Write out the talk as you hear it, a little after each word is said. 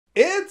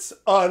It's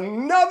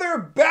another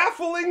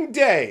baffling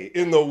day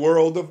in the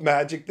world of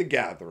Magic the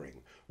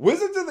Gathering.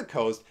 Wizards of the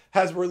Coast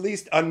has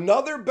released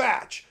another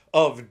batch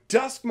of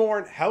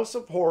Duskmourn House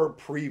of Horror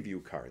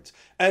preview cards,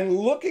 and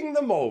looking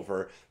them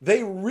over,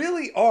 they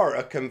really are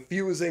a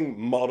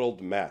confusing,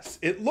 muddled mess.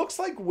 It looks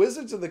like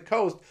Wizards of the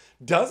Coast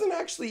doesn't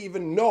actually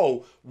even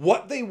know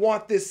what they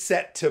want this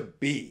set to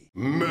be.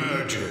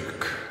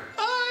 Magic.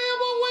 I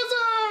am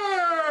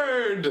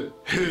a wizard!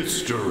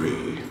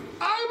 History.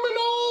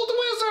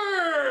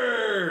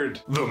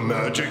 The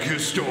Magic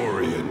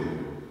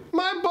Historian.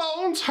 My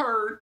bones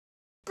hurt.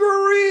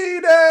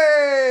 Greetings,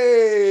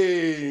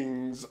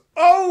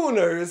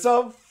 owners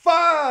of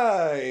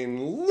fine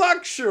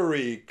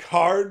luxury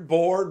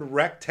cardboard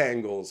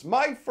rectangles,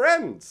 my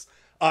friends.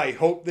 I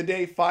hope the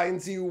day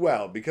finds you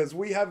well because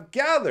we have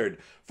gathered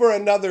for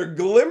another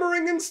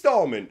glimmering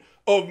installment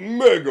of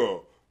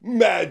Mega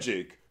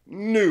Magic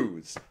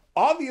News.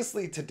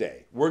 Obviously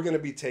today, we're going to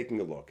be taking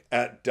a look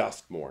at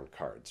Duskmourn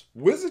cards.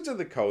 Wizards of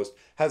the Coast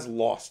has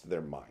lost their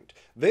mind.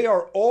 They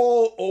are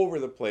all over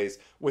the place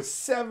with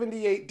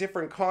 78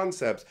 different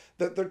concepts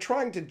that they're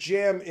trying to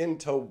jam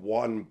into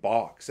one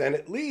box. And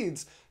it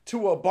leads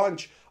to a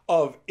bunch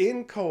of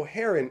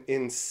incoherent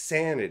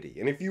insanity.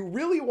 And if you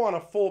really want a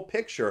full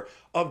picture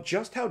of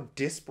just how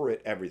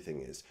disparate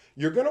everything is,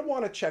 you're going to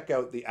want to check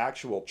out the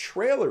actual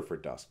trailer for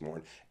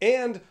Duskmourn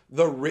and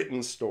the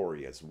written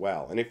story as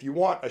well. And if you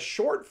want a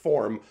short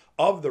form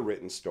of the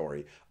written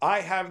story,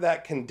 I have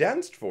that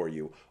condensed for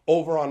you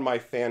over on my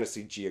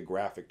Fantasy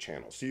Geographic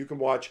channel. So you can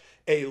watch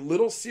a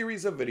little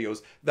series of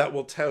videos that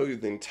will tell you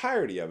the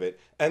entirety of it,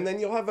 and then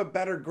you'll have a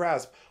better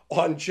grasp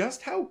on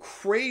just how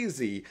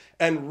crazy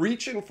and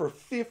reaching for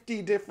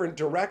 50 different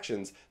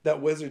directions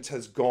that Wizards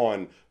has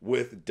gone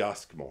with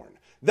Duskmourn.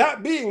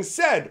 That being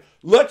said,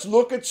 let's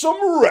look at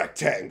some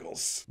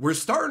rectangles. We're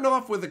starting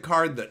off with a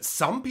card that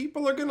some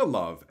people are going to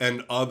love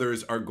and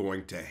others are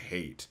going to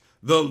hate.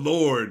 The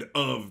Lord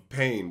of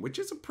Pain, which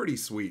is a pretty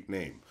sweet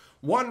name.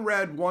 1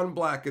 red, 1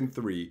 black, and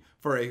 3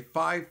 for a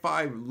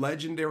 5/5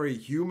 legendary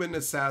human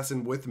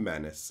assassin with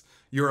menace.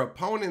 Your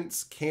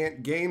opponents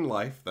can't gain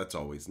life, that's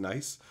always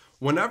nice.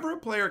 Whenever a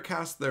player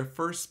casts their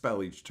first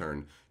spell each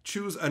turn,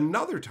 choose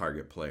another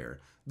target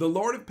player. The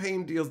Lord of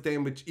Pain deals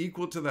damage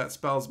equal to that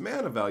spell's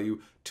mana value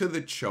to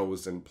the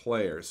chosen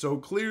player. So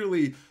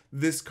clearly,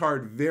 this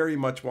card very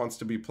much wants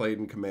to be played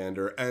in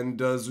Commander and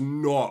does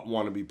not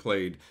want to be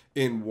played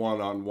in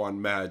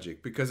one-on-one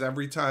Magic, because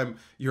every time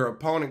your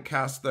opponent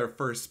casts their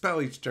first spell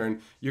each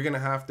turn, you're going to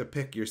have to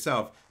pick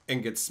yourself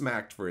and get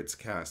smacked for its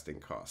casting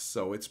costs.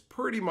 So it's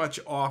pretty much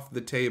off the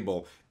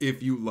table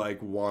if you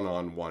like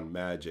one-on-one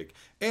Magic.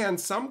 And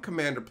some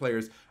Commander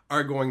players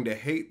are going to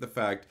hate the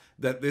fact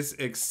that this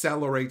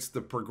accelerates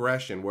the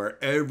progression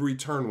where every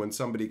turn when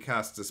somebody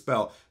casts a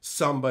spell,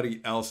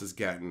 somebody else is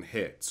getting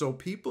hit. So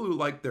people who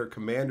like their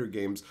Commander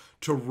games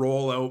to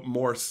roll out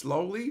more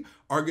slowly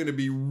are going to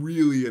be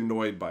really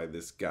annoyed by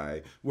this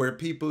guy, where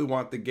people who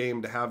want the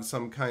game to have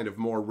some kind of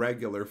more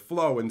regular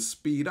flow and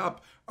speed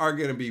up are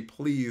going to be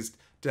pleased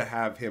to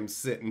have him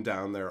sitting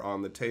down there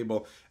on the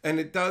table. And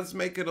it does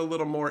make it a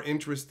little more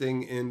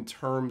interesting in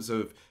terms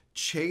of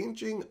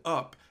changing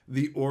up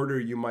the order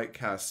you might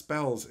cast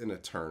spells in a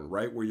turn,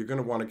 right? Where you're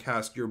going to want to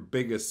cast your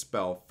biggest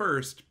spell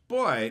first,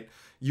 but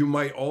you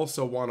might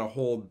also want to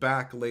hold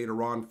back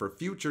later on for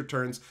future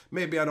turns.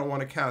 Maybe I don't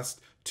want to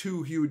cast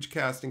 2 huge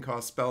casting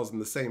cost spells in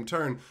the same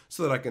turn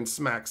so that I can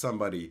smack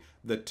somebody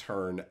the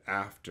turn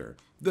after.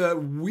 The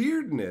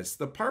weirdness,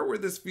 the part where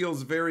this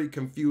feels very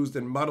confused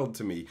and muddled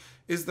to me,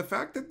 is the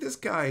fact that this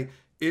guy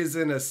is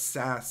an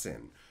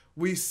assassin.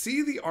 We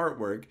see the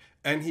artwork,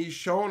 and he's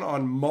shown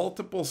on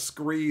multiple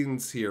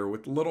screens here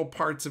with little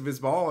parts of his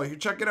ball. Here,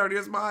 check it out.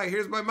 Here's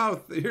my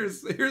mouth.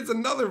 Here's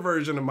another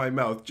version of my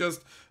mouth,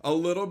 just a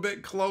little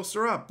bit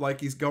closer up, like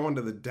he's going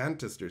to the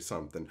dentist or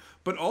something.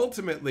 But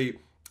ultimately,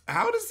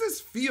 how does this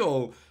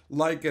feel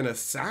like an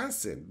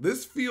assassin?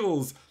 This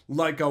feels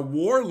like a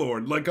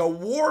warlord, like a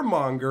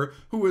warmonger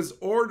who is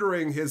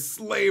ordering his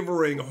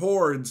slavering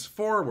hordes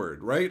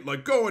forward, right?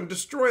 Like, go and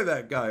destroy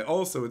that guy.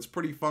 Also, it's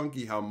pretty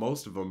funky how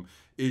most of them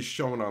is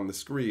shown on the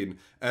screen,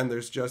 and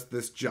there's just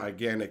this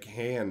gigantic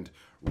hand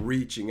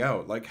reaching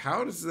out. Like,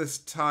 how does this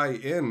tie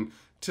in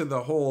to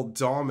the whole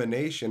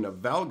domination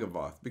of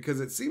Valgavoth? Because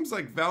it seems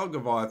like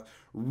Valgavoth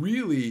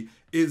really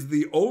is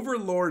the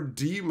overlord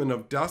demon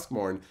of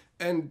Duskmourn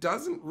and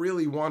doesn't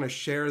really want to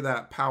share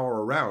that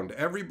power around.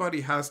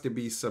 Everybody has to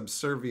be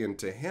subservient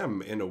to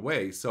him in a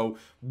way. So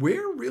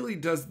where really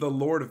does the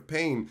Lord of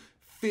Pain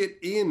fit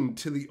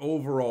into the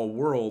overall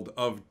world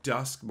of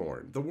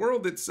Duskmourn? The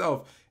world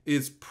itself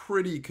is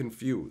pretty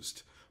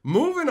confused.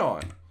 Moving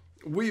on,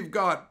 we've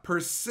got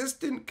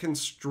Persistent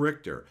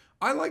Constrictor.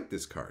 I like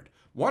this card.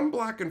 1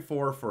 black and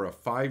 4 for a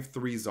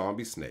 5/3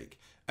 zombie snake.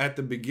 At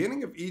the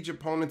beginning of each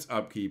opponent's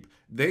upkeep,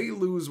 they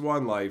lose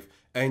 1 life,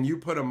 and you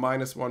put a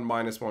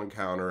 -1/-1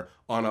 counter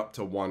on up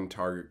to 1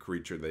 target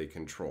creature they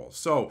control.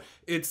 So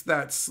it's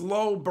that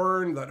slow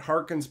burn that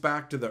harkens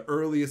back to the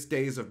earliest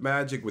days of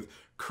Magic with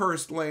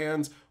cursed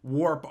lands,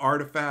 warp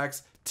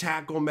artifacts,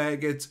 tackle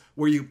maggots,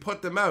 where you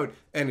put them out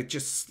and it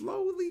just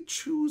slowly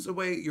chews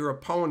away your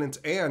opponents,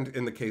 and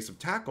in the case of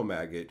tackle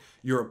maggot,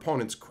 your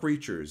opponent's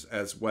creatures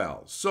as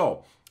well.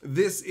 So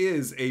this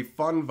is a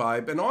fun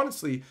vibe, and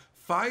honestly,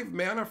 5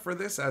 mana for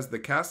this as the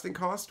casting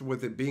cost,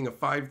 with it being a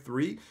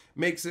 5/3,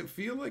 makes it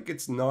feel like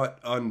it's not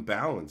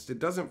unbalanced. It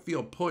doesn't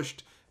feel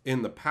pushed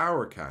in the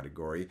power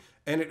category,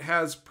 and it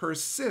has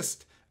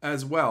persist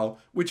as well,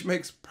 which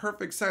makes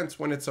perfect sense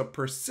when it's a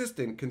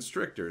persistent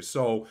constrictor.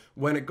 So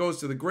when it goes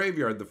to the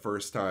graveyard the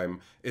first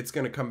time, it's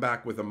going to come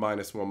back with a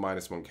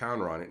 -1/-1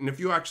 counter on it. And if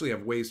you actually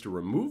have ways to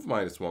remove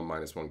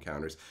 -1/-1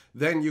 counters,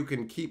 then you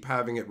can keep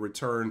having it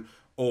return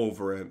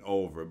over and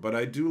over. But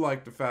I do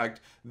like the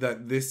fact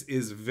that this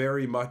is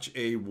very much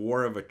a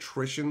War of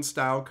Attrition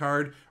style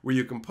card, where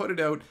you can put it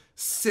out,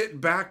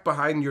 sit back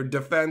behind your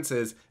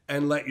defenses,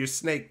 and let your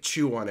snake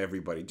chew on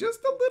everybody.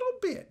 Just a little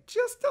bit,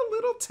 just a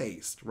little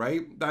taste,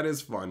 right? That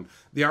is fun.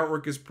 The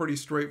artwork is pretty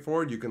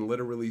straightforward. You can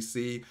literally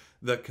see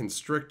the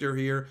constrictor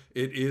here.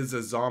 It is a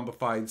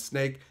zombified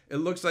snake. It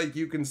looks like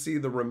you can see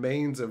the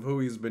remains of who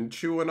he's been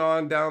chewing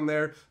on down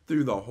there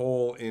through the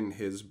hole in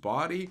his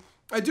body.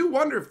 I do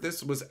wonder if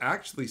this was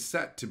actually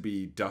set to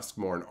be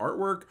Duskmourn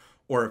artwork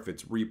or if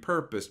it's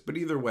repurposed, but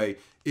either way,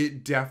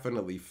 it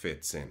definitely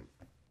fits in.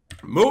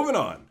 Moving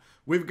on,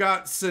 we've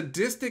got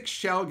Sadistic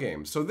Shell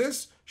Game. So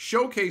this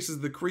showcases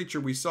the creature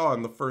we saw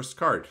in the first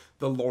card,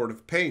 the Lord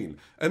of Pain.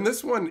 And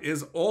this one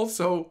is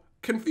also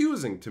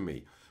confusing to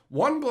me.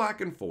 1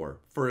 black and 4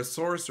 for a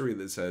sorcery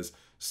that says,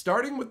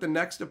 starting with the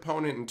next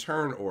opponent in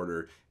turn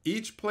order,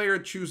 each player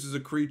chooses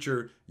a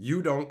creature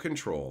you don't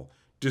control.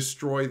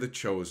 Destroy the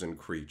chosen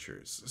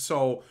creatures.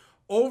 So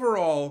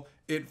overall,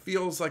 it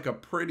feels like a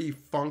pretty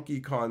funky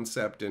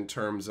concept in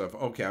terms of,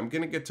 okay, I'm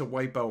going to get to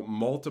wipe out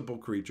multiple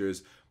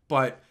creatures,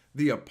 but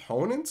the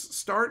opponents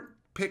start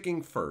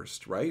picking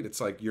first, right? It's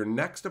like your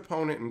next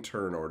opponent in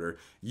turn order,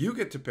 you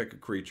get to pick a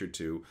creature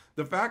too.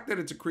 The fact that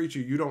it's a creature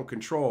you don't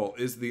control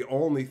is the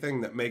only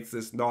thing that makes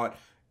this not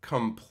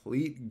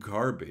complete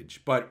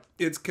garbage. But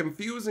it's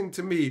confusing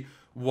to me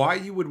why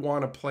you would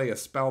want to play a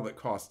spell that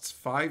costs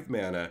 5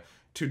 mana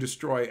to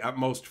destroy at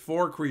most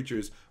 4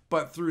 creatures,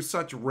 but through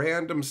such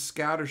random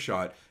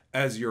scattershot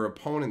as your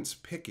opponent's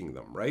picking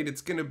them, right? It's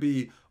going to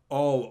be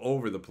all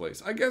over the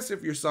place. I guess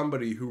if you're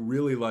somebody who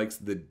really likes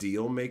the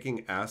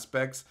deal-making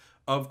aspects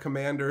of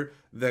Commander,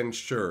 then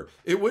sure.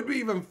 It would be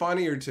even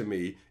funnier to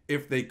me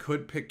if they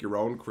could pick your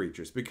own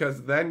creatures,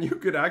 because then you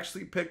could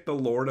actually pick the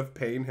Lord of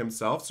Pain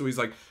himself. So he's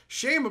like,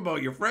 shame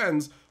about your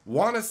friends,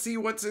 want to see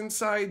what's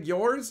inside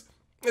yours?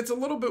 It's a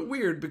little bit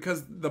weird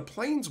because the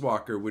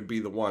Planeswalker would be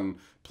the one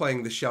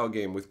playing the shell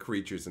game with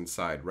creatures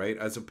inside, right?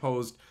 As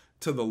opposed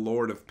to the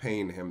Lord of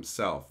Pain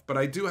himself. But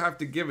I do have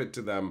to give it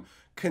to them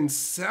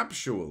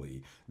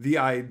conceptually. The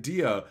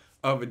idea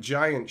of a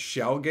giant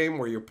shell game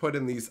where you're put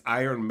in these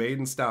Iron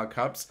Maiden style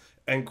cups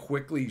and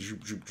quickly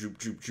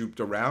zooped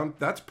around,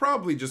 that's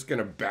probably just going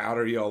to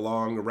batter you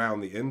along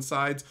around the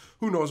insides.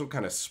 Who knows what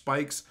kind of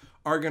spikes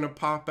are going to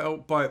pop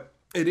out, but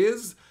it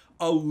is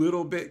a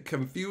little bit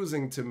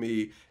confusing to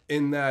me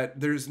in that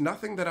there's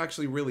nothing that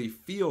actually really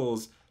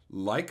feels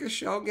like a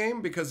shell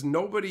game, because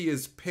nobody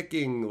is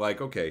picking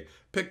like, okay,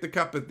 pick the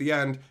cup at the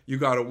end, you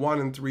got a 1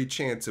 in 3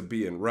 chance of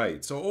being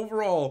right. So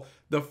overall,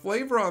 the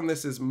flavor on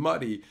this is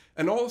muddy.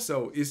 And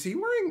also, is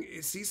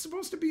he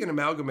supposed to be an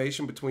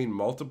amalgamation between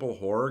multiple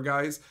horror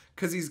guys?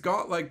 Because he's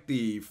got like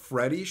the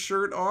Freddy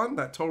shirt on,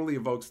 that totally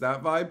evokes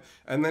that vibe.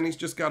 And then he's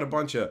just got a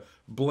bunch of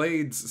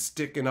blades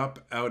sticking up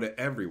out of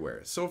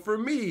everywhere. So for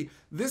me,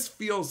 this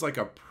feels like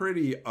a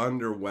pretty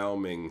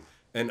underwhelming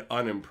and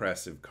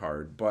unimpressive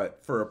card,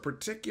 but for a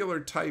particular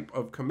type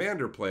of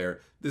Commander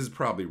player, this is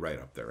probably right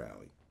up their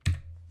alley.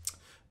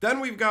 Then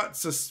we've got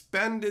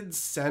Suspended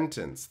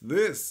Sentence.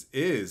 This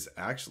is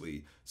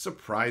actually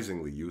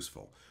surprisingly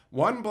useful.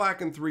 1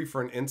 black and 3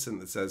 for an instant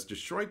that says,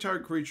 destroy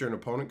target creature an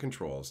opponent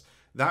controls.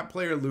 That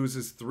player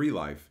loses 3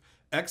 life.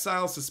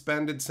 Exile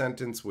Suspended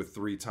Sentence with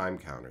 3 time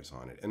counters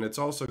on it. And it's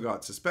also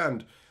got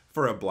Suspend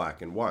for a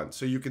black and 1.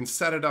 So you can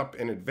set it up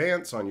in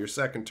advance on your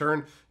second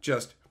turn,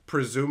 just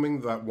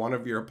presuming that one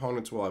of your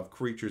opponents will have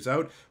creatures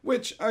out,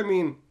 which, I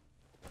mean,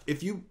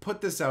 if you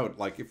put this out,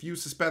 like if you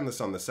suspend this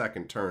on the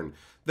second turn,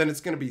 then it's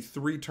going to be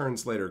 3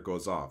 turns later it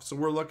goes off. So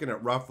we're looking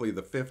at roughly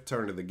the 5th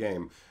turn of the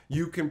game.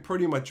 You can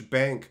pretty much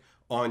bank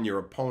on your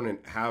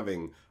opponent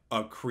having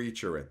a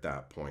creature at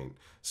that point.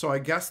 So I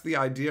guess the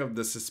idea of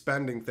the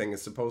suspending thing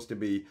is supposed to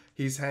be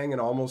he's hanging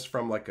almost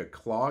from like a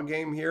claw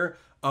game here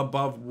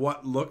above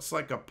what looks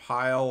like a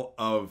pile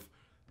of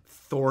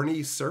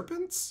thorny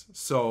serpents.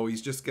 So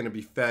he's just going to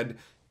be fed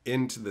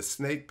into the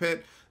snake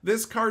pit.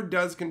 This card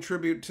does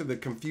contribute to the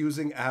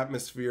confusing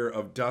atmosphere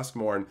of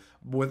Duskmourn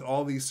with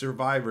all these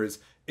survivors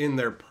in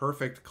their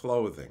perfect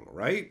clothing,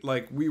 right?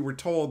 Like we were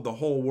told the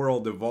whole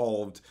world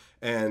evolved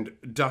and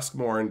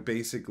Duskmourn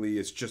basically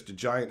is just a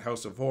giant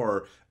house of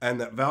horror and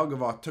that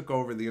Valgavoth took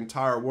over the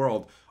entire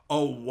world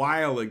a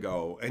while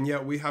ago. And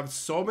yet we have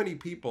so many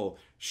people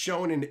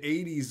shown in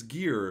 80s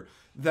gear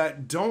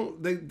that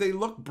they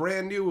look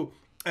brand new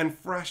and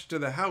fresh to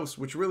the house,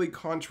 which really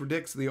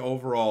contradicts the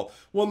overall,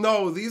 well,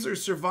 no, these are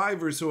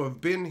survivors who have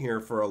been here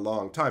for a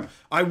long time.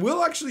 I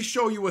will actually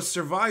show you a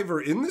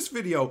survivor in this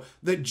video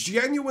that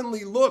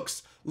genuinely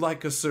looks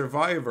like a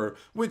survivor,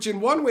 which in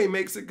one way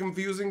makes it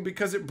confusing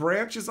because it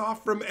branches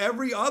off from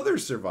every other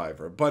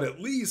survivor, but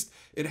at least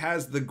it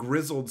has the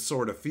grizzled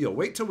sort of feel.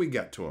 Wait till we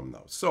get to him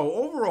though. So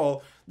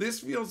overall, this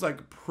feels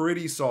like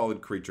pretty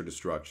solid creature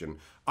destruction.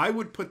 I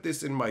would put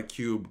this in my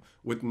cube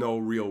with no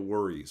real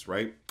worries,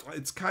 right?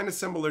 It's kind of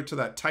similar to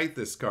that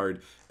Tithus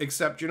card,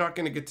 except you're not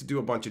going to get to do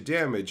a bunch of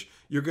damage.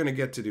 You're going to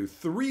get to do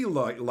 3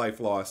 life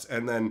loss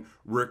and then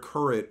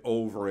recur it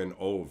over and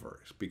over,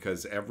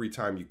 because every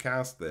time you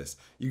cast this,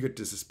 you get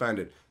to suspend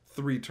it.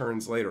 3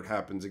 turns later, it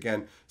happens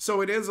again.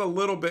 So it is a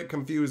little bit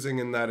confusing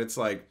in that it's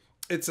like,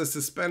 it's a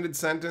suspended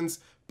sentence,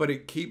 but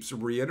it keeps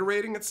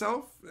reiterating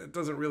itself. It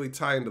doesn't really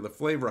tie into the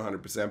flavor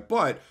 100%,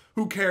 but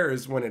who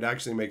cares when it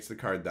actually makes the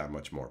card that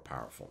much more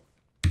powerful.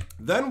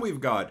 Then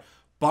we've got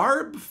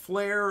Barb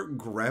Flare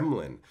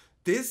Gremlin.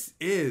 This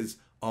is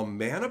a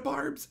mana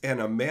barbs and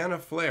a mana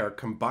flare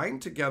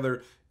combined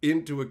together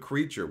into a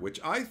creature, which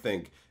I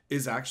think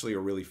is actually a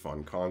really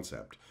fun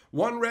concept.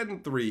 1 red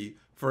and 3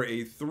 for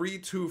a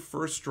 3/2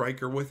 first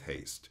striker with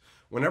haste.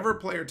 Whenever a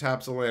player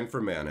taps a land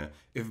for mana,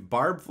 if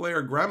Barb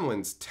Flare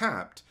Gremlin's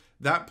tapped,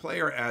 that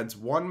player adds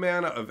 1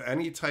 mana of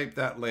any type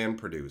that land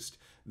produced.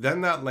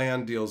 Then that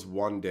land deals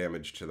 1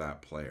 damage to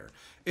that player.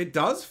 It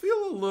does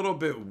feel a little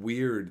bit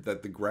weird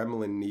that the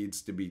gremlin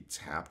needs to be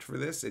tapped for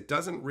this. It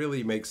doesn't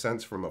really make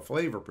sense from a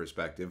flavor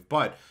perspective,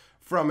 but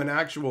from an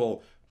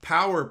actual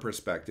power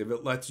perspective,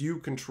 it lets you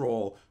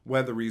control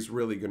whether he's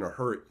really going to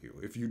hurt you.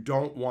 If you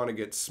don't want to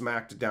get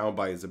smacked down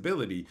by his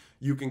ability,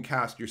 you can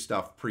cast your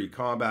stuff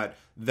pre-combat,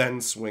 then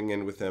swing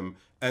in with him,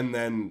 and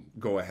then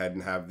go ahead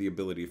and have the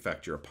ability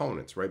affect your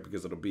opponents, right?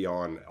 Because it'll be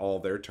on all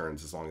their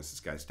turns as long as this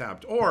guy's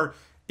tapped. Or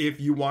if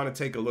you want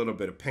to take a little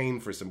bit of pain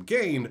for some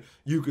gain,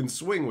 you can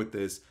swing with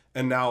this,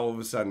 and now all of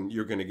a sudden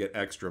you're going to get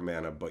extra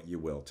mana, but you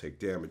will take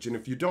damage. And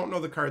if you don't know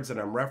the cards that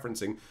I'm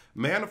referencing,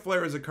 Mana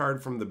Flare is a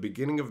card from the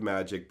beginning of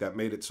Magic that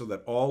made it so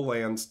that all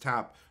lands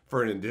tap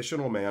for an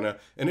additional mana,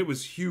 and it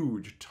was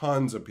huge.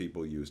 Tons of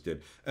people used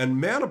it. And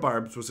Mana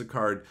Barbs was a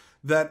card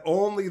that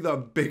only the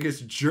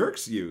biggest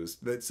jerks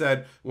used, that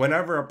said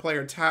whenever a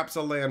player taps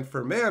a land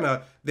for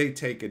mana, they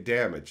take a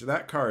damage.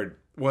 That card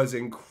was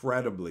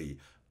incredibly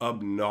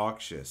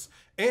obnoxious.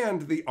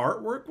 And the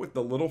artwork with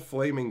the little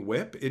flaming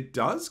whip, it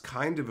does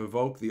kind of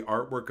evoke the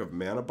artwork of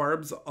Mana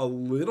Barbs a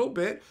little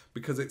bit,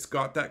 because it's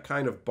got that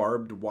kind of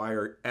barbed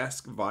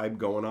wire-esque vibe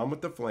going on with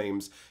the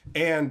flames,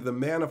 and the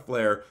Mana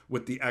Flare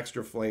with the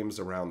extra flames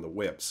around the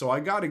whip. So I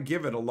gotta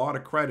give it a lot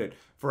of credit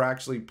for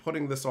actually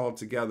putting this all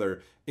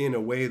together in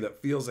a way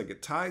that feels like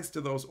it ties to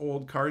those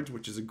old cards,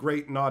 which is a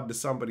great nod to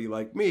somebody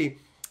like me.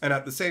 And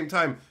at the same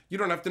time, you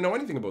don't have to know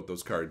anything about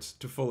those cards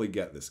to fully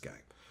get this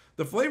guy.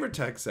 The flavor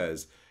text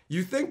says,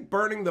 "You think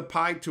burning the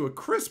pie to a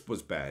crisp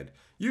was bad?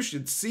 You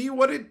should see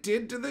what it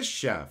did to the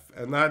chef."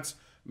 And that's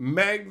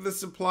Meg the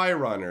Supply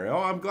Runner.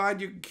 Oh, I'm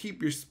glad you can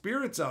keep your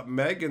spirits up,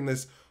 Meg, in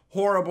this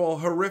horrible,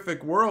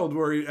 horrific world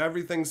where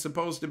everything's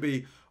supposed to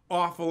be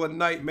awful and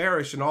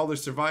nightmarish and all the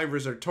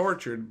survivors are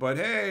tortured. But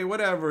hey,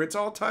 whatever. It's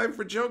all time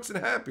for jokes and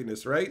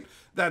happiness, right?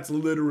 That's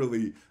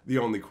literally the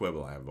only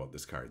quibble I have about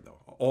this card, though.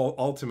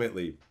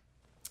 Ultimately,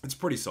 it's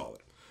pretty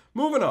solid.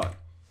 Moving on.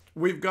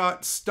 We've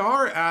got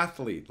Star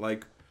Athlete,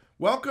 like,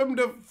 welcome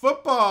to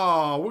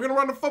football. We're going to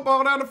run a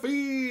football down the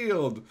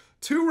field.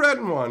 2 red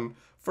and 1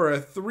 for a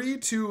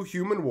 3/2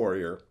 human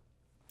warrior.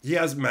 He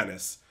has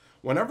Menace.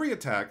 Whenever he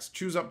attacks,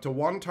 choose up to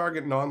 1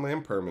 target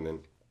non-land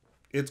permanent.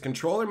 Its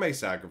controller may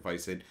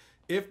sacrifice it.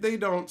 If they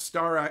don't,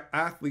 Star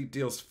Athlete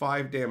deals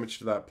 5 damage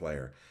to that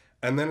player.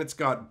 And then it's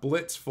got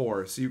Blitz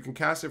 4, so you can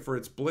cast it for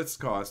its Blitz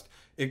cost.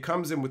 It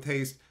comes in with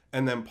haste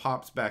and then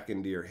pops back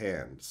into your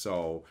hand.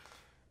 So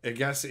I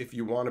guess if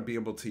you want to be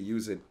able to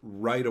use it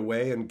right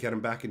away and get them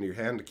back into your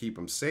hand to keep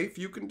them safe,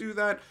 you can do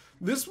that.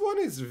 This one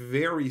is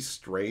very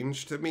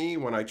strange to me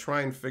when I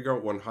try and figure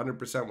out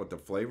 100% what the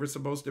flavor is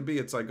supposed to be.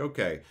 It's like,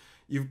 okay,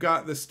 you've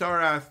got the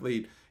Star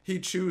Athlete, he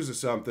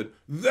chooses something,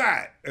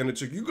 that, and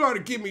it's like, you got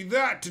to give me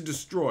that to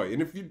destroy,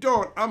 and if you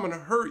don't, I'm going to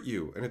hurt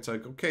you. And it's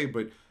like, okay,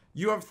 but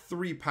you have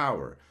 3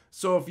 power,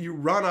 so if you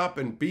run up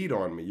and beat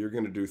on me, you're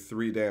going to do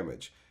 3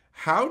 damage.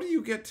 How do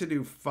you get to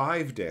do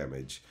 5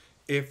 damage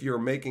if you're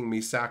making me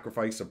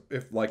sacrifice,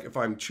 if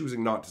I'm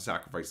choosing not to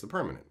sacrifice the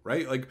permanent,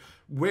 right? Like,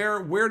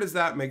 where does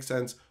that make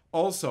sense?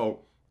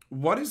 Also,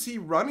 what is he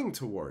running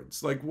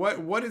towards? Like,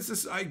 what is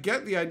this? I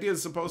get the idea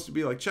is supposed to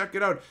be like, check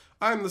it out,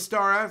 I'm the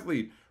Star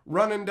Athlete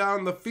running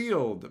down the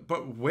field,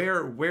 but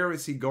where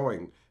is he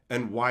going,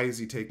 and why is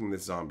he taking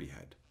this zombie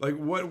head? Like,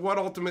 what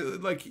ultimately,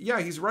 like,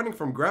 yeah, he's running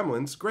from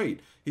gremlins,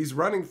 great. He's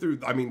running through,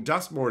 I mean,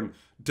 Duskmourn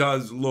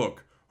does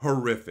look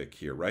horrific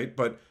here, right?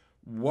 But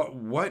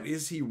what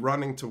is he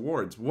running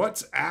towards?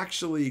 What's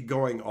actually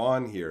going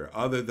on here,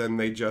 other than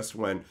they just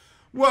went,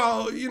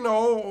 well, you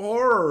know,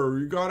 horror,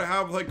 you gotta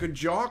have like a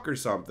jock or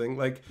something.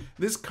 Like,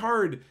 this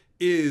card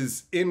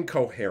is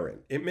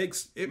incoherent. It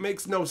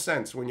makes no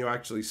sense when you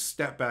actually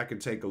step back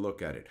and take a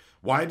look at it.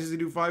 Why does he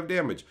do 5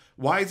 damage?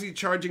 Why is he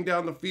charging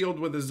down the field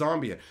with a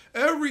zombie?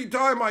 Every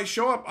time I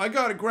show up, I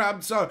gotta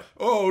grab some.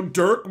 Oh,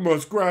 Dirk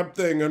must grab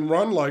thing and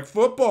run like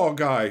football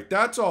guy.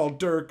 That's all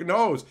Dirk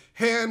knows.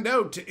 Hand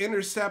out to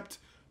intercept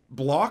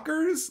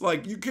blockers?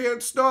 Like, you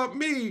can't stop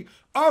me.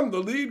 I'm the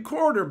lead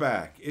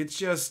quarterback.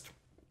 It's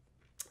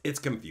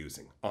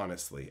confusing,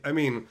 honestly. I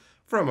mean,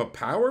 from a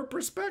power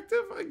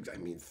perspective, I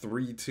mean,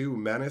 3-2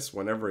 menace,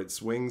 whenever it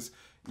swings,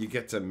 you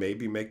get to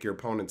maybe make your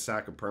opponent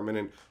sack a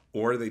permanent,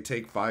 or they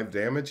take 5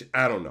 damage.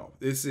 I don't know.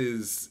 It's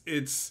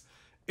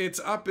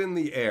up in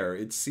the air.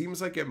 It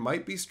seems like it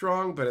might be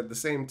strong, but at the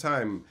same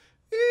time,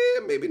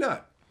 maybe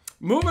not.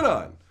 Moving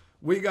on.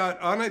 We got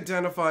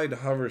unidentified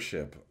hover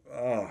ship.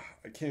 I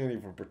can't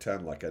even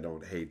pretend like I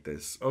don't hate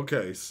this.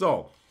 Okay,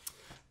 so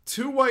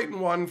 2 white and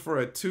 1 for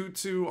a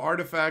 2/2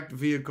 artifact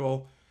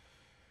vehicle.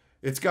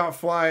 It's got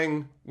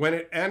flying. When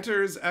it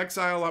enters,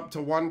 exile up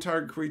to 1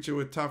 target creature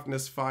with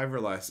toughness 5 or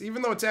less.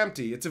 Even though it's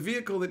empty, it's a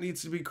vehicle that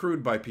needs to be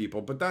crewed by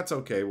people, but that's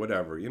okay,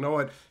 whatever. You know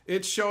what?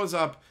 It shows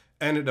up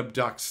and it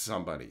abducts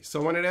somebody.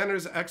 So when it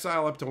enters,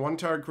 exile up to 1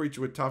 target creature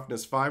with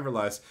toughness 5 or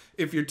less.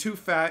 If you're too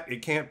fat,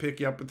 it can't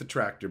pick you up with the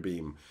tractor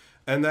beam.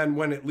 And then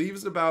when it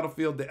leaves the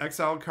battlefield, the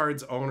exile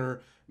card's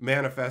owner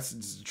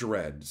manifests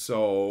dread.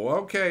 So,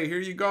 okay, here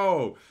you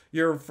go.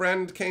 Your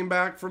friend came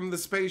back from the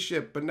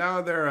spaceship, but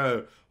now they're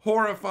a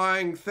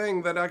horrifying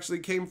thing that actually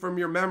came from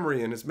your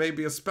memory, and it's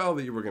maybe a spell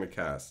that you were going to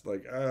cast.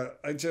 Like,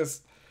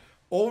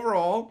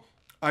 overall,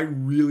 I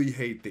really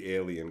hate the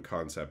alien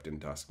concept in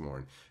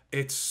Duskmourn.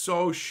 It's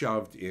so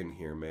shoved in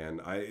here,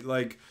 man.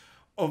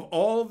 Of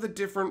all the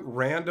different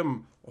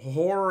random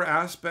horror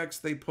aspects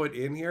they put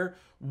in here,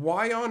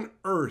 why on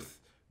earth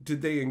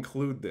did they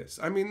include this?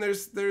 I mean,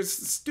 there's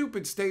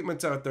stupid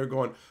statements out there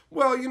going,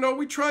 well, you know,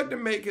 we tried to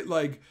make it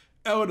like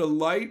out of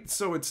light,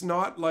 so it's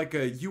not like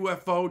a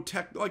UFO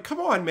tech. Like, come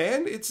on,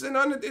 man, it's a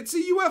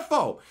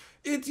UFO.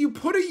 You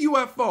put a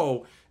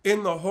UFO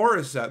in the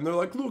horror set, and they're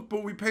like, look,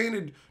 but we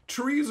painted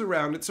trees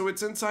around it, so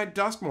it's inside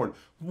Duskmourn.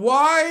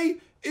 Why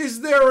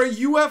is there a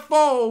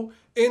UFO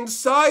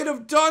inside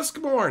of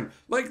Duskmourn?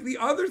 Like, the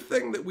other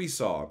thing that we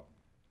saw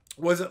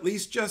was at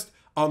least just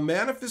a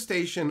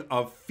manifestation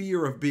of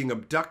fear of being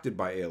abducted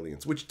by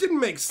aliens, which didn't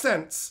make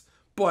sense,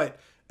 but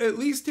at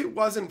least it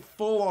wasn't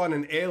full on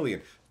an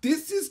alien.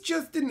 This is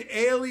just an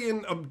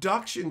alien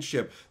abduction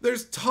ship.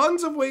 There's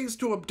tons of ways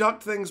to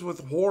abduct things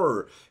with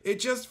horror. It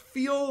just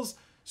feels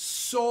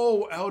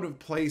so out of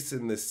place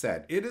in this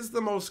set. It is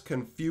the most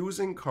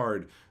confusing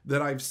card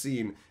that I've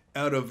seen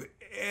out of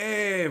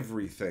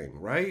everything,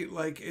 right?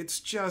 Like, it's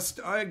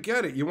just, I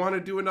get it. You want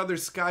to do another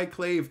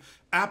Skyclave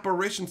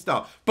apparition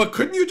style, but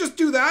couldn't you just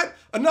do that?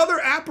 Another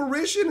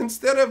apparition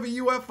instead of a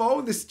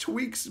UFO? This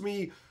tweaks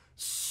me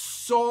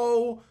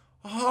so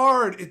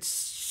hard. It's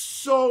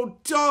so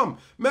dumb.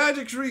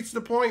 Magic's reached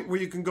the point where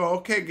you can go,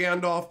 okay,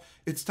 Gandalf,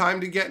 it's time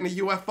to get in a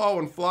UFO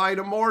and fly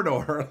to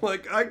Mordor.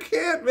 Like, I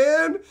can't,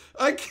 man.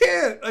 I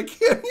can't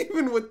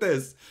even with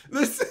this.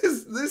 This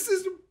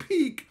is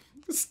peak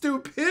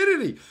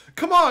stupidity.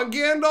 Come on,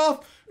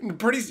 Gandalf.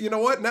 You know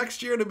what?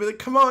 Next year it'll be like,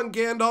 come on,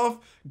 Gandalf,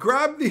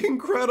 grab the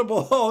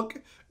Incredible Hulk.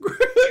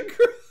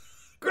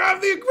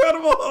 Grab the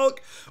Incredible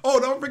Hulk. Oh,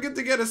 don't forget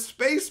to get a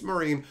Space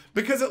Marine,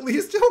 because at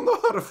least he'll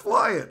know how to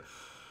fly it.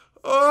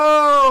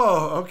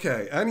 Oh,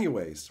 okay.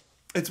 Anyways,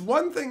 it's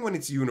one thing when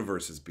it's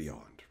Universes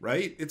Beyond,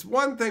 right? It's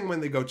one thing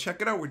when they go,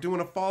 check it out, we're doing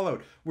a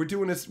Fallout. We're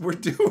doing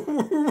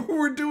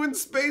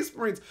Space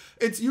Marines.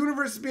 It's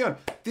Universes Beyond.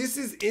 This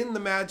is in the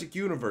Magic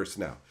universe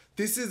now.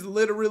 This is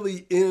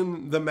literally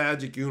in the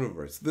Magic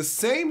universe. The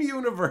same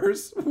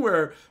universe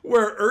where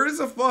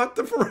Urza fought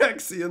the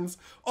Phyrexians,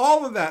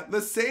 all of that.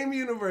 The same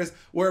universe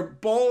where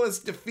Bolas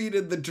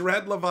defeated the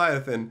Dread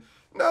Leviathan.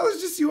 Now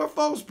there's just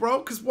UFOs, bro,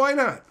 because why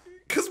not?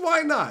 Because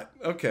why not?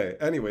 Okay,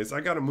 anyways,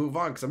 I got to move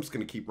on because I'm just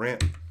going to keep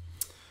ranting.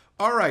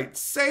 All right,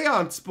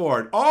 Seance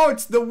board. Oh,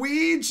 it's the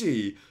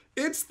Ouija.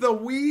 It's the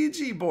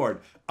Ouija board.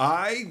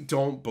 I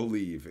don't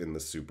believe in the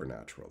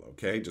supernatural,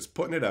 okay? Just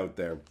putting it out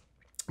there.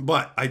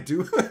 But I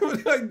do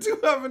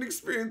have an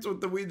experience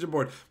with the Ouija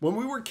board. When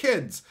we were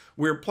kids,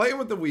 we were playing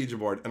with the Ouija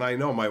board, and I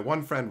know my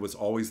one friend was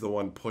always the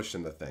one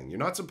pushing the thing. You're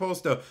not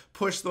supposed to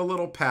push the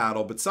little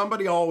paddle, but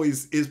somebody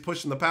always is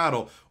pushing the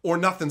paddle or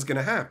nothing's going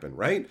to happen,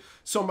 right?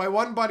 So my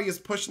one buddy is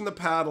pushing the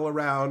paddle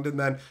around, and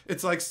then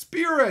it's like,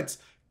 spirits,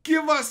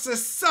 give us a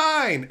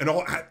sign. And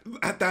all,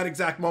 at that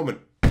exact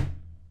moment,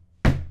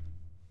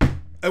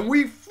 and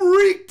we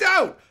freaked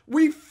out.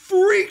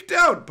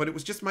 But it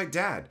was just my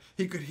dad.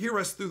 He could hear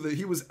us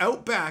he was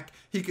out back.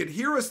 He could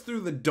hear us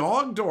through the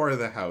dog door of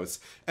the house.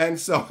 And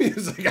so he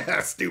was like,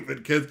 ah,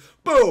 stupid kids.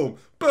 Boom,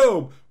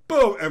 boom,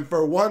 boom. And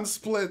for one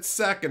split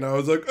second, I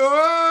was like,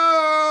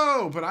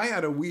 oh! But I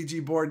had a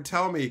Ouija board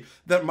tell me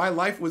that my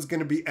life was going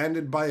to be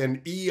ended by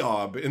an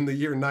EOB in the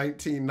year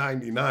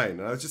 1999.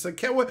 And I was just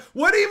like,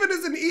 what even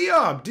is an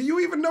EOB? Do you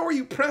even know where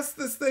you press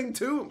this thing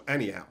to?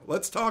 Anyhow,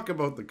 let's talk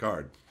about the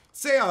card.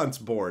 Seance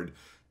board.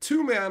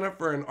 2 mana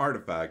for an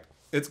artifact.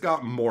 It's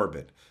got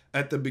Morbid.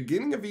 At the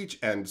beginning of each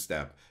end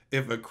step,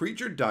 if a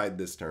creature died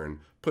this turn,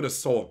 put a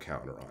soul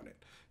counter on it.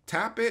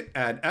 Tap it,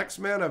 add X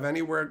mana of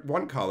anywhere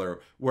one color,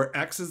 where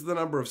X is the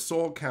number of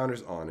soul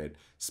counters on it.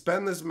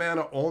 Spend this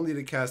mana only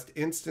to cast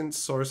instants,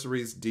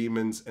 sorceries,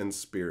 demons, and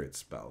spirit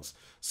spells.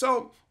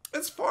 So,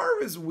 as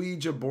far as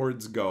Ouija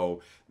boards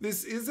go,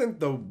 this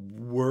isn't the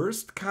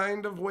worst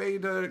kind of way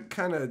to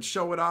kind of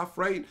show it off,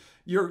 right?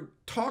 You're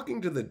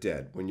talking to the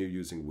dead when you're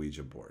using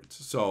Ouija boards.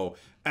 So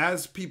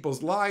as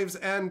people's lives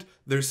end,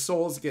 their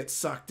souls get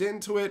sucked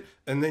into it,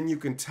 and then you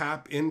can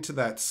tap into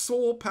that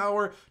soul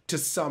power to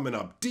summon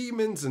up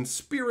demons and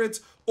spirits,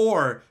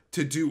 or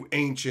to do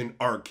ancient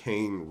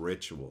arcane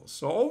rituals.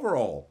 So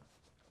overall,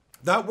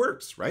 that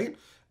works, right?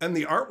 And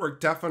the artwork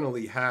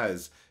definitely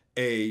has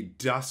a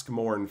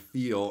Duskmourn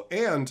feel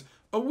and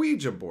a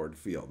Ouija board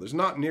feel. There's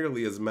not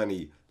nearly as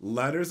many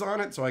letters on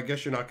it, so I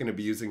guess you're not going to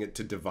be using it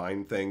to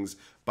divine things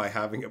by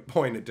having it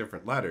point at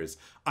different letters.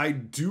 I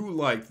do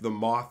like the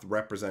moth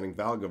representing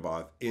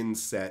Valgavoth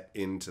inset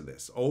into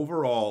this.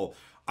 Overall,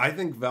 I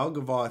think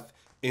Valgavoth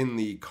in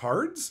the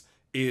cards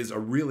is a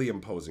really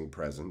imposing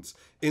presence.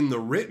 In the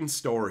written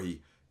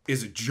story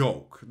is a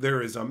joke.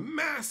 There is a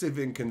massive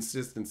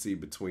inconsistency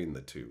between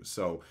the two.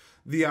 So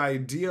the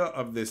idea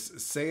of this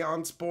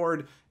seance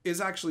board is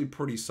actually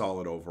pretty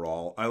solid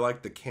overall. I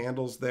like the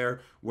candles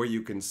there where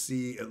you can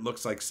see it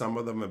looks like some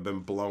of them have been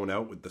blown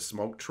out with the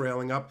smoke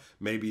trailing up.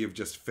 Maybe you've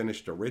just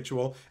finished a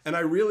ritual. And I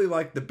really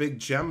like the big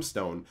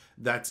gemstone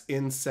that's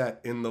inset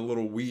in the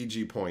little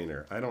Ouija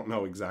pointer. I don't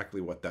know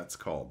exactly what that's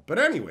called. But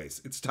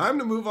anyways, it's time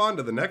to move on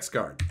to the next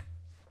card.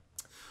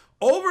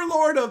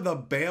 Overlord of the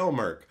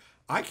Baelmerk.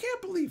 I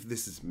can't believe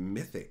this is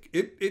mythic.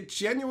 It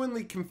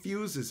genuinely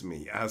confuses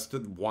me as to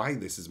why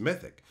this is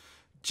mythic.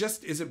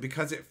 Just, is it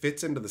because it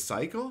fits into the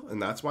cycle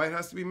and that's why it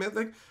has to be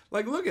mythic?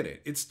 Like, look at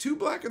it. It's 2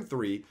 black and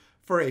 3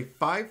 for a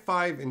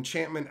 5/5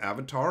 enchantment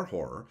avatar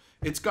horror.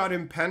 It's got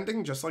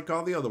impending just like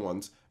all the other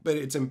ones, but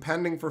it's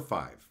impending for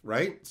 5,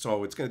 right?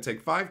 So it's going to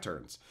take 5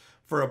 turns.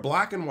 For a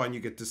black and 1, you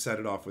get to set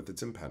it off with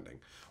its impending.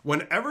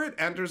 Whenever it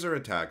enters or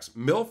attacks,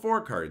 mill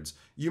 4 cards,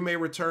 you may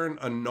return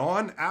a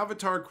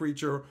non-avatar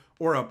creature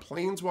or a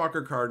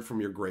planeswalker card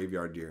from your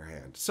graveyard to your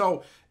hand.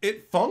 So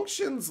it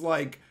functions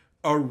like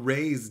a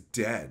raise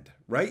dead,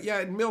 right? Yeah,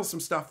 it mills some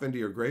stuff into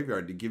your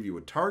graveyard to give you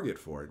a target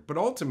for it. But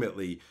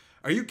ultimately,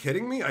 are you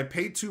kidding me? I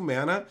pay 2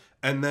 mana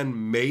and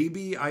then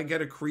maybe I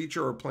get a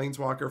creature or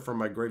planeswalker from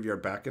my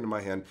graveyard back into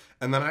my hand,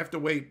 and then I have to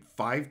wait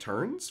 5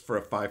 turns for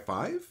a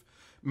 5/5?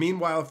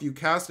 Meanwhile, if you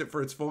cast it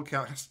for its full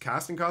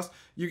casting cost,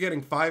 you're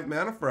getting 5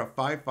 mana for a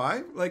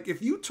 5/5. Like,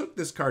 if you took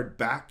this card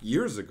back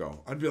years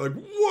ago, I'd be like,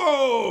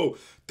 whoa,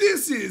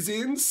 this is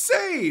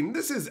insane.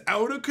 This is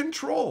out of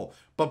control.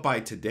 But by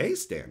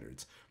today's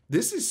standards,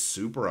 this is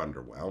super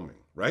underwhelming,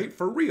 right?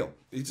 For real.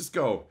 You just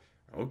go,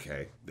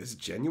 okay, this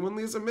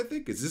genuinely is a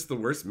mythic? Is this the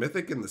worst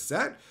mythic in the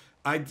set?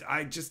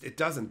 It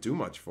doesn't do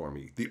much for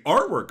me. The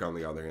artwork, on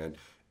the other hand,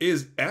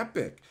 is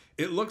epic.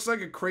 It looks like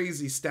a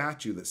crazy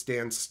statue that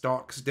stands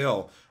stock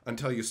still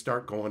until you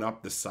start going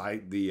up the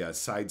side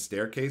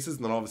staircases,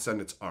 and then all of a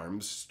sudden its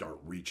arms start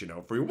reaching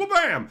out for you. Well,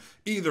 bam!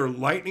 Either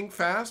lightning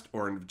fast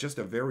or in just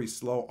a very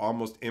slow,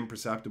 almost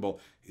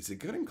imperceptible, is it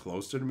getting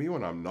closer to me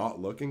when I'm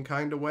not looking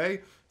kind of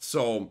way?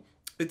 So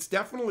it's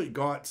definitely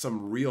got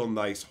some real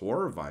nice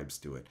horror vibes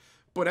to it.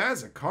 But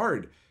as a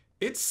card,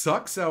 it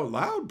sucks out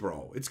loud,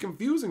 bro. It's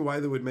confusing why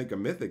they would make a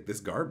mythic this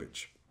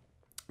garbage.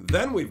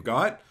 Then we've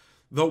got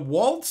the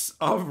Waltz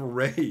of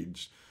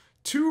Rage.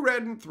 2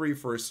 red and 3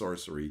 for a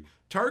sorcery.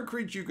 Target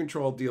creature you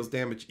control deals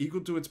damage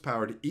equal to its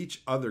power to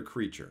each other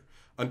creature.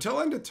 Until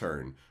end of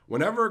turn,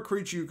 whenever a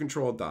creature you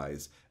control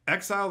dies,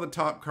 exile the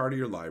top card of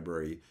your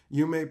library.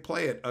 You may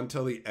play it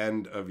until the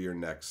end of your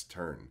next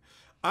turn.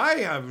 I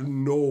have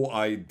no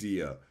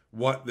idea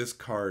what this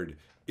card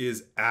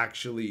is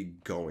actually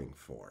going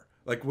for.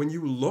 Like, when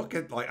you look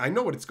at, like, I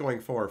know what it's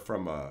going for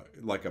from a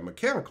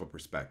mechanical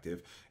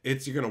perspective.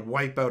 It's you're going to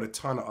wipe out a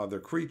ton of other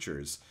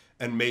creatures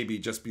and maybe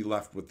just be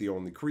left with the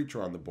only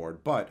creature on the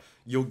board, but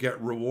you'll get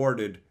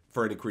rewarded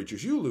for any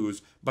creatures you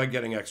lose by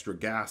getting extra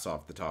gas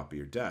off the top of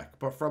your deck.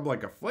 But from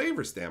like a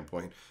flavor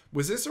standpoint,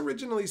 was this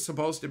originally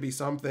supposed to be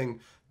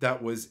something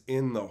that was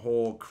in the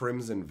whole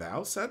Crimson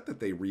Vow set that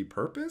they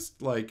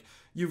repurposed? Like,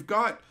 you've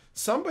got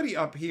somebody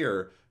up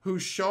here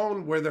who's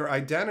shown where their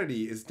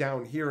identity is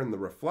down here in the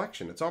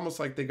reflection. It's almost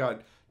like they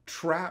got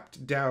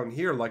trapped down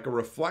here, like a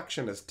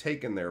reflection has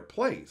taken their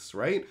place,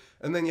 right?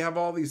 And then you have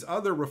all these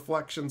other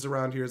reflections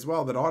around here as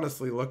well that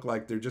honestly look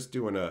like they're just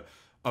doing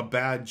a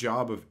bad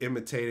job of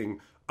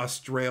imitating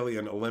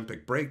Australian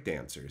Olympic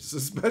breakdancers,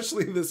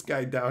 especially this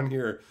guy down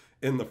here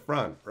in the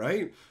front,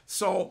 right?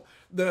 So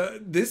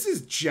this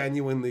is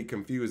genuinely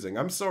confusing.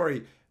 I'm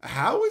sorry,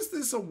 how is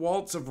this a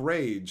Waltz of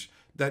Rage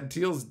that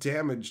deals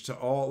damage to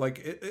all.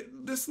 Like,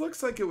 this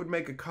looks like it would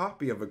make a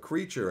copy of a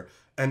creature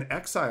and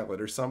exile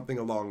it or something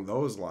along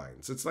those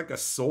lines. It's like a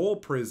soul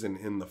prison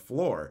in the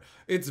floor.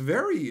 It's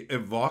very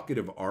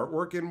evocative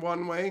artwork in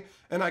one way,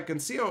 and I can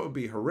see how it would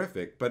be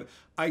horrific, but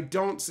I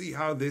don't see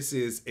how this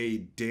is a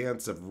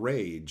dance of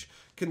rage,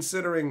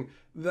 considering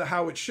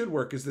how it should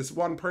work is this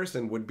one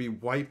person would be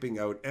wiping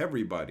out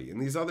everybody,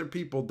 and these other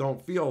people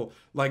don't feel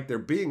like they're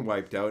being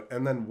wiped out,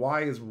 and then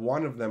why is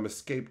one of them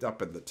escaped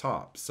up at the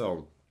top?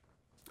 So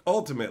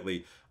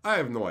ultimately, I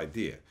have no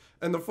idea.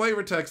 And the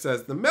flavor text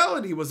says, the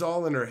melody was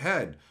all in her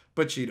head,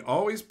 but she'd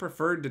always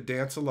preferred to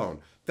dance alone.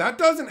 That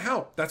doesn't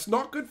help. That's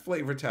not good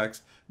flavor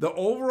text. The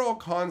overall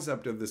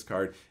concept of this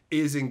card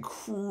is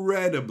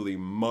incredibly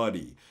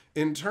muddy.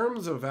 In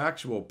terms of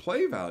actual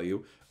play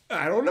value,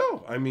 I don't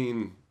know. I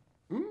mean,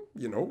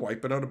 you know,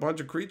 wiping out a bunch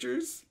of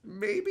creatures,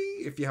 maybe.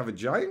 If you have a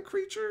giant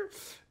creature,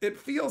 it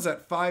feels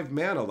at 5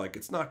 mana like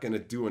it's not going to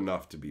do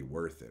enough to be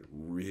worth it,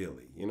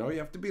 really. You know, you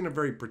have to be in a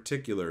very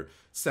particular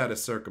set of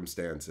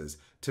circumstances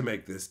to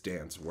make this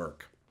dance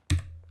work.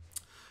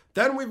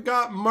 Then we've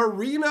got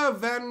Marina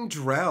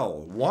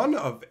Vendrell, one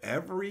of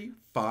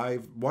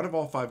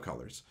all 5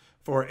 colors,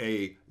 for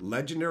a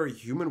legendary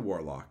human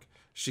warlock.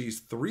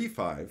 She's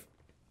 3/5.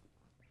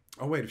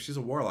 Oh wait, if she's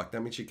a warlock,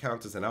 that means she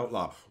counts as an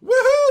outlaw.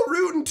 Woohoo!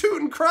 Rootin'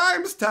 tootin'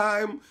 crimes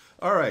time!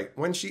 Alright,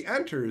 when she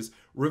enters,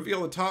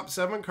 reveal the top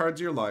 7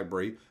 cards of your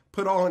library,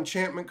 put all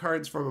enchantment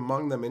cards from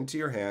among them into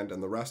your hand,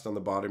 and the rest on the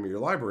bottom of your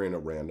library in a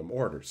random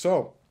order.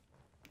 So,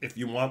 if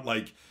you want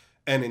like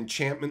an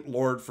enchantment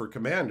lord for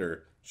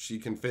commander, she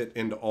can fit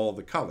into all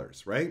the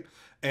colors, right?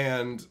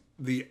 And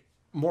the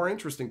more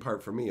interesting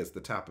part for me is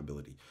the tap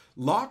ability.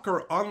 Lock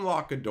or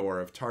unlock a door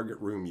of target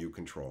room you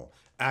control.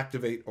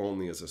 Activate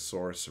only as a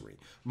sorcery.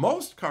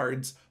 Most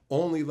cards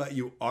only let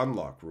you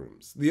unlock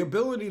rooms. The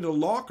ability to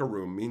lock a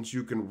room means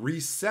you can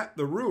reset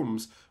the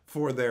rooms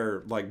for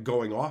their like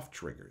going off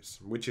triggers,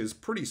 which is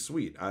pretty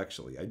sweet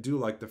actually. I do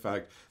like the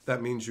fact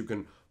that means you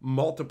can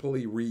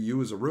multiply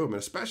reuse a room,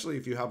 and especially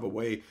if you have a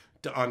way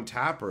to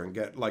untap her and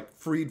get like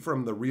freed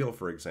from the reel,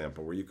 for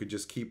example, where you could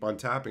just keep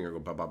untapping her, go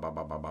ba ba ba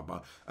ba ba ba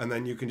ba, and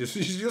then you can just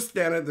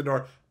stand at the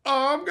door.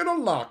 Oh, I'm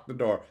gonna lock the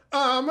door.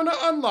 Oh, I'm gonna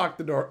unlock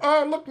the door.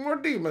 Oh, look, more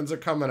demons are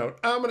coming out.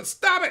 I'm gonna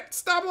stop it.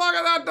 Stop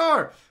locking that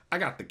door. I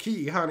got the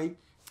key, honey.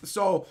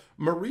 So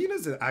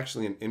Marina's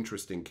actually an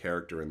interesting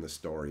character in the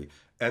story,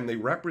 and they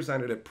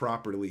represented it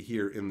properly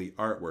here in the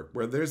artwork,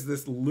 where there's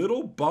this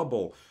little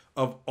bubble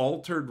of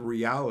altered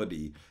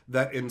reality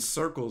that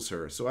encircles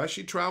her. So as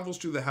she travels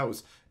through the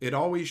house, it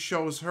always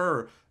shows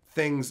her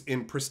things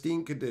in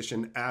pristine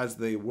condition as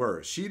they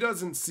were. She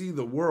doesn't see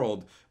the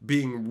world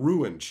being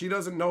ruined. She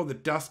doesn't know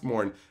that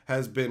Duskmourn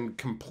has been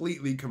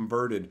completely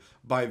converted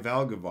by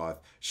Valgavoth.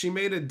 She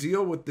made a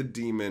deal with the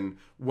demon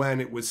when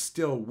it was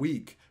still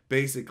weak,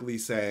 basically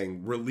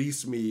saying,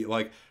 release me,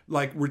 like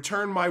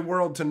return my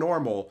world to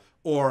normal,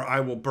 or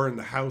I will burn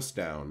the house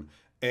down,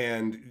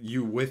 and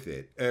you with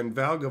it. And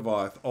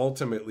Valgavoth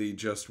ultimately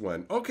just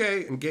went,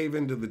 okay, and gave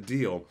into the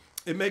deal.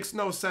 It makes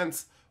no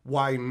sense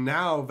why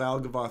now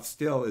Valgavoth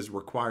still is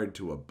required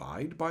to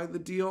abide by the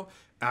deal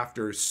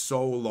after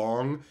so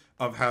long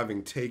of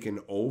having taken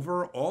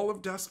over all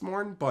of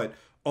Duskmourn, but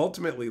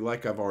ultimately,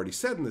 like I've already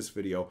said in this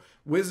video,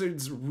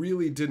 Wizards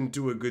really didn't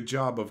do a good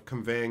job of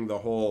conveying the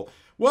whole,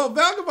 well,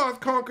 Valgavoth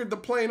conquered the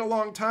plane a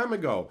long time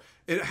ago.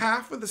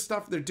 Half of the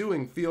stuff they're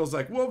doing feels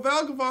like, well,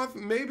 Valgavoth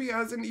maybe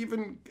hasn't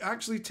even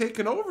actually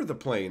taken over the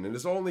plane and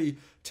has only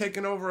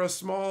taken over a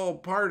small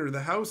part, or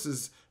the house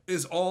is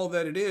all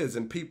that it is,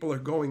 and people are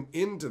going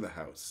into the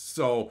house.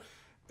 So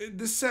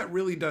this set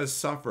really does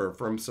suffer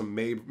from some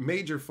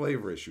major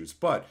flavor issues,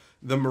 but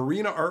the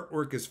Marina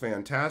artwork is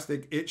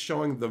fantastic. It's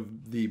showing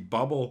the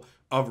bubble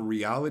of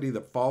reality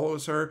that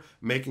follows her,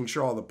 making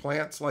sure all the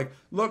plants, like,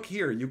 look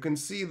here, you can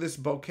see this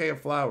bouquet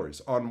of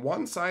flowers. On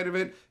one side of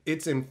it,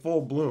 it's in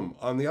full bloom.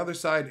 On the other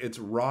side, it's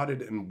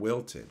rotted and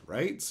wilted,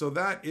 right? So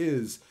that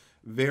is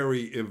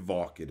very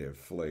evocative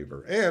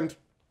flavor. And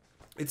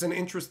it's an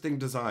interesting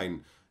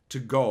design to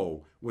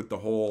go with the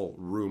whole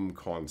room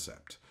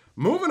concept.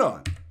 Moving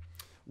on.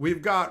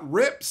 We've got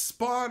Rip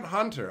Spawn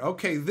Hunter.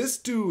 Okay, this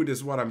dude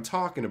is what I'm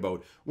talking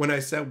about when I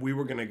said we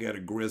were going to get a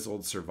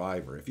grizzled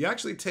survivor. If you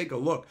actually take a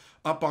look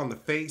up on the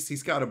face,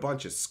 he's got a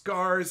bunch of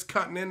scars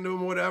cutting into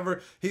him,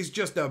 whatever. He's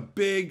just a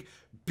big,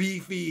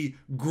 beefy,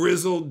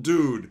 grizzled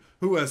dude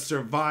who has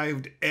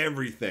survived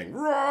everything.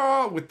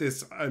 Raw! With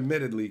this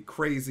admittedly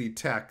crazy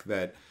tech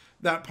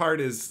that part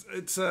is,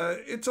 it's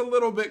a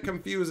little bit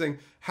confusing.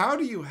 How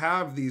do you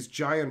have these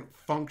giant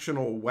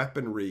functional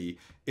weaponry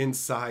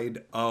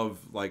inside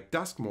of like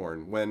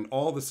Duskmourn when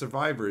all the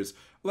survivors,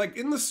 like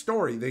in the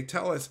story, they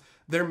tell us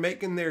they're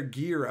making their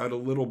gear out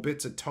of little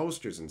bits of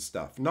toasters and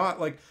stuff. Not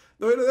like,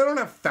 they don't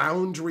have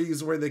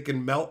foundries where they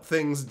can melt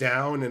things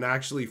down and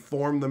actually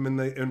form them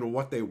into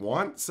what they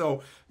want.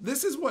 So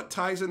this is what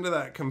ties into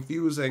that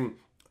confusing,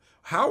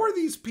 How are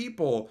these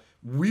people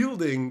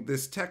wielding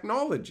this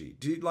technology?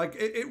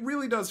 It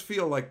really does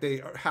feel like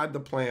they had the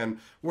plan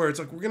where it's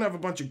like, we're gonna have a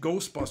bunch of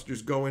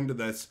Ghostbusters go into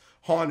this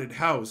haunted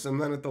house, and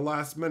then at the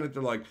last minute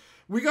they're like,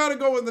 we gotta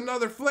go with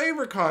another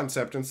flavor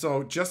concept. And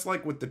so just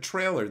like with the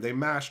trailer, they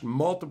mashed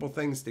multiple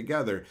things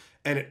together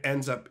and it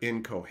ends up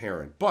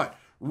incoherent. But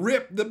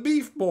Rip the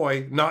Beef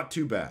Boy, not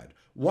too bad.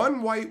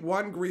 1 white,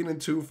 1 green, and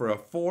 2 for a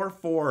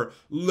 4/4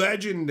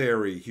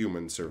 legendary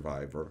human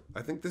survivor.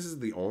 I think this is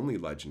the only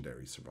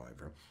legendary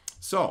survivor.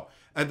 So,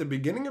 at the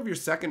beginning of your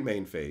second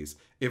main phase,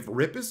 if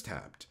Rip is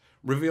tapped,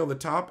 reveal the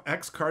top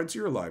X cards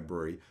of your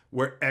library,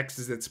 where X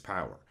is its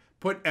power.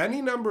 Put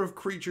any number of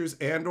creatures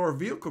and or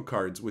vehicle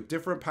cards with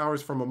different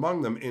powers from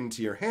among them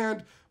into your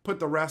hand. Put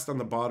the rest on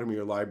the bottom of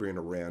your library in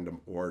a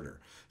random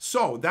order.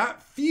 So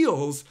that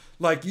feels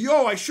like,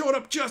 yo, I showed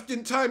up just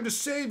in time to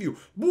save you.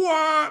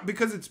 What?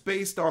 Because it's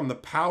based on the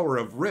power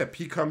of Rip.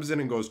 He comes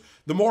in and goes,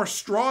 the more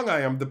strong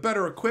I am, the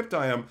better equipped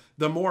I am,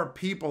 the more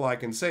people I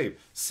can save.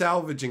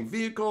 Salvaging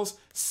vehicles,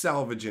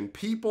 salvaging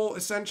people,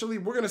 essentially.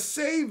 We're going to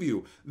save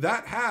you.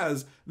 That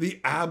has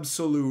the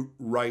absolute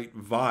right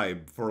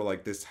vibe for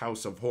like this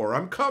house of horror.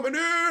 I'm coming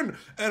in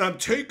and I'm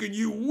taking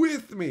you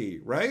with me,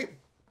 right?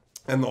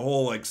 And the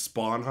whole like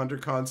Spawn Hunter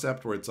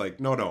concept where it's like,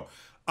 no,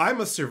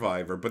 I'm a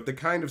survivor, but the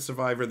kind of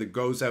survivor that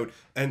goes out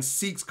and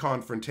seeks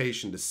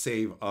confrontation to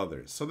save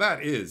others. So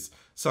that is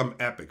some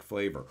epic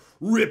flavor.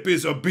 Rip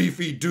is a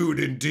beefy dude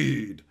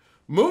indeed.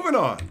 Moving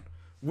on,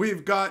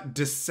 we've got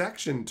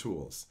dissection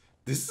tools.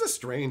 This is a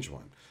strange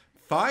one.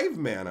 5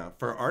 mana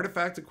for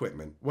artifact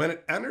equipment. When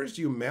it enters,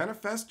 you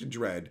manifest a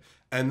dread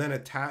and then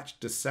attach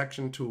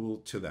dissection tool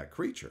to that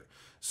creature.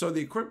 So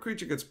the equipped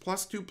creature gets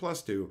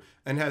 +2/+2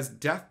 and has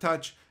death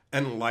touch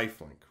and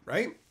lifelink,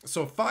 right?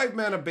 So 5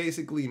 mana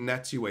basically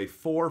nets you a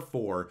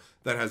 4/4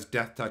 that has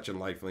death touch and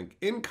lifelink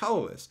in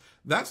colorless.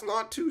 That's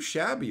not too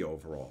shabby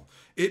overall.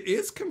 It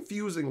is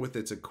confusing with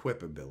its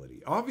equip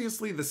ability.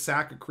 Obviously the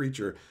sack a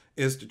creature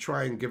is to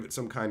try and give it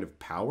some kind of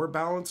power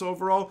balance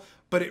overall,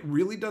 but it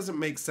really doesn't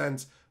make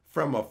sense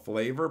from a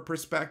flavor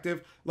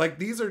perspective. Like,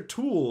 these are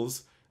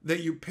tools that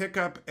you pick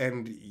up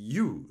and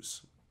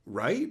use,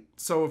 right?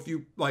 So if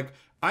you like,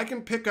 I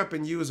can pick up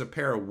and use a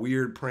pair of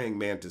weird praying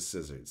mantis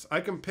scissors. I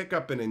can pick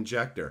up an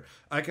injector.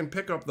 I can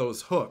pick up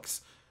those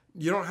hooks.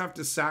 You don't have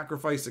to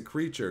sacrifice a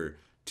creature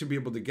to be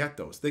able to get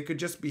those. They could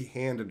just be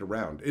handed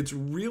around. It's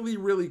really,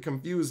 really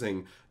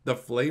confusing, the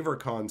flavor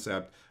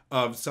concept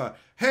of,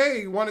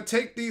 hey, you want to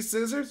take these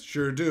scissors?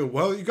 Sure do.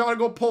 Well, you got to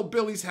go pull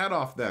Billy's head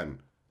off then.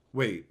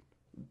 Wait,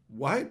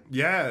 what?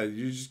 Yeah,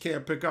 you just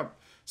can't pick up.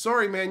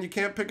 Sorry, man, you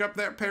can't pick up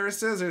that pair of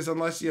scissors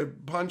unless you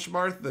punch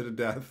Martha to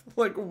death.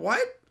 Like,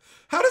 what?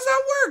 How does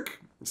that work?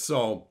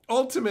 So,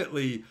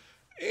 ultimately,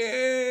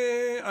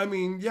 I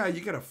mean, yeah, you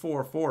get a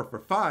 4/4 for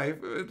 5,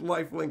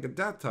 lifelink and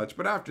death touch,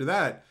 but after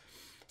that,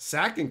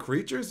 sacking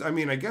creatures? I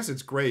mean, I guess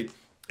it's great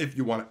if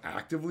you want to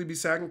actively be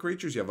sacking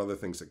creatures. You have other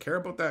things that care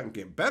about that and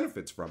get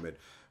benefits from it,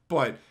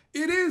 but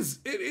it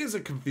is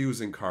a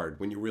confusing card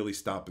when you really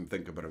stop and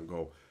think about it and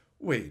go,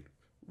 wait,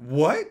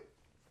 what?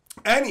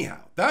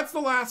 Anyhow, that's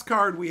the last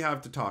card we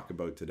have to talk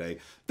about today.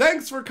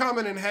 Thanks for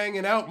coming and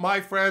hanging out,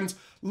 my friends.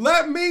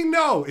 Let me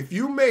know if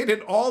you made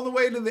it all the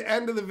way to the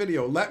end of the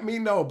video. Let me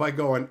know by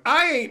going,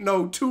 I ain't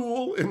no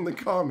tool, in the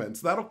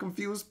comments. That'll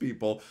confuse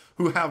people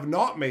who have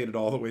not made it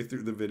all the way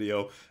through the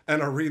video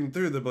and are reading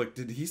through them like,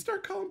 did he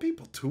start calling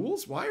people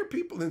tools? Why are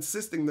people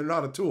insisting they're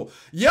not a tool?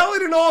 Yell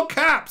it in all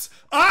caps.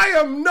 I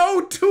am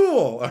no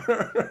tool.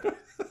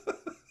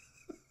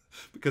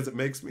 Because it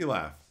makes me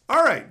laugh.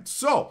 All right,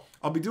 so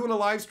I'll be doing a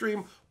live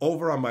stream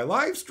over on my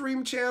live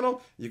stream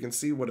channel. You can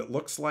see what it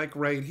looks like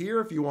right here.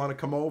 If you want to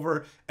come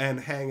over and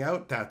hang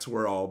out, that's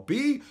where I'll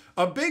be.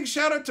 A big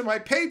shout out to my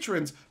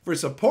patrons for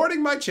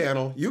supporting my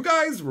channel. You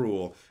guys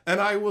rule. And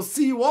I will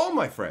see you all,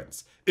 my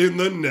friends, in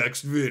the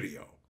next video.